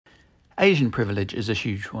Asian privilege is a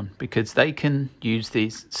huge one because they can use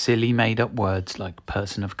these silly made-up words like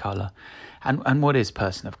person of colour. And what is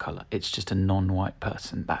person of colour? It's just a non-white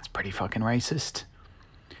person. That's pretty fucking racist.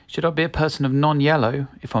 Should I be a person of non-yellow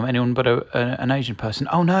if I'm anyone but an Asian person?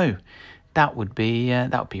 Oh no, that would be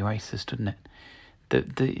racist, wouldn't it?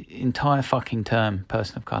 The entire fucking term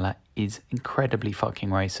person of colour is incredibly fucking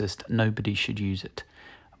racist. Nobody should use it.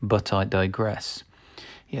 But I digress.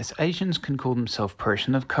 Yes, Asians can call themselves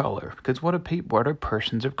person of colour because what are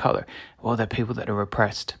persons of colour? Well, they're people that are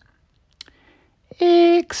oppressed.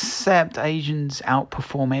 Except Asians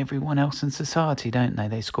outperform everyone else in society, don't they?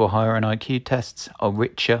 They score higher on IQ tests, are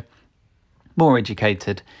richer, more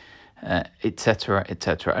educated, etc.,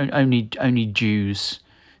 etc. Only Jews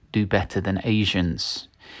do better than Asians.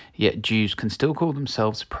 Yet Jews can still call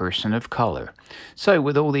themselves person of colour. So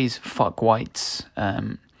with all these fuck whites,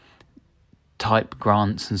 type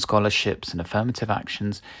grants and scholarships and affirmative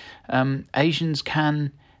actions, Asians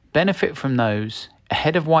can benefit from those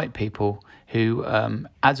ahead of white people who,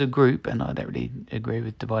 as a group, and I don't really agree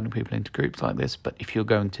with dividing people into groups like this, but if you're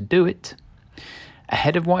going to do it,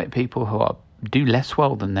 ahead of white people who do less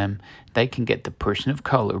well than them, they can get the person of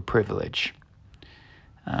colour privilege.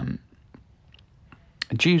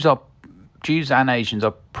 Jews and Asians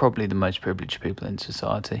are probably the most privileged people in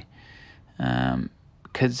society. But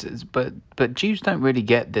Jews don't really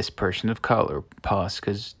get this person of colour pass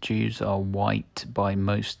because Jews are white by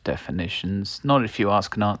most definitions. Not if you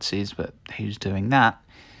ask Nazis, but who's doing that?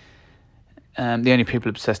 The only people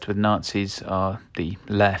obsessed with Nazis are the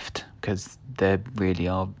left because there really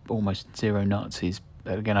are almost zero Nazis.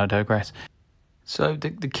 But again, I digress. So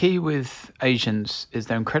the key with Asians is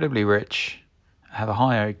they're incredibly rich, have a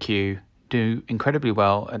high IQ, do incredibly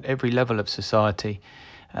well at every level of society,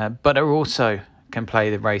 but are also can play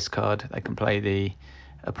the race card, they can play the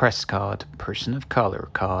oppressed card, person of colour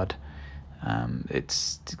card.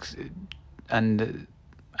 And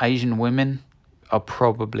Asian women are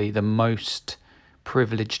probably the most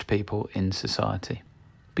privileged people in society.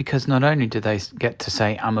 Because not only do they get to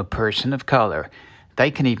say, I'm a person of colour,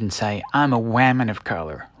 they can even say, I'm a woman of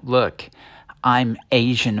colour. Look, I'm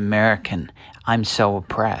Asian American. I'm so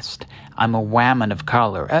oppressed. I'm a woman of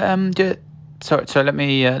colour. So let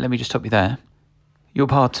me just stop you there. You're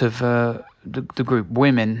part of the group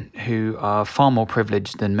women who are far more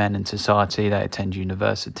privileged than men in society. They attend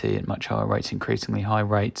university at much higher rates, increasingly high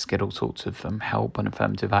rates, get all sorts of help and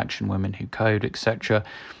affirmative action, women who code, etc.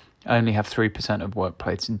 Only have 3% of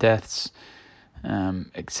workplace deaths,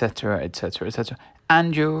 etc., etc., etc.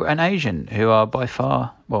 And you're an Asian who are by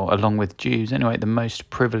far, well, along with Jews anyway, the most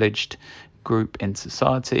privileged group in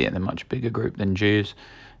society and a much bigger group than Jews.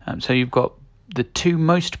 So you've got the two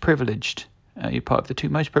most privileged. You're part of the two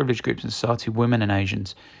most privileged groups in society, women and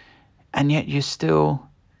Asians, and yet you're still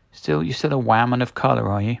a woman of colour,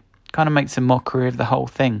 are you? Kind of makes a mockery of the whole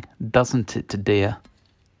thing, doesn't it, dear?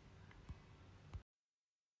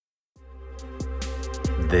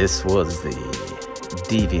 This was the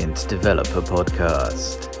Deviant Developer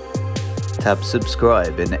Podcast. Tap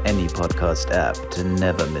subscribe in any podcast app to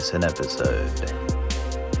never miss an episode.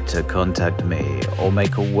 To contact me or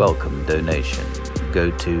make a welcome donation,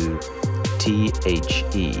 go to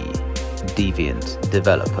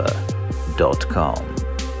thedeviantdeveloper.com.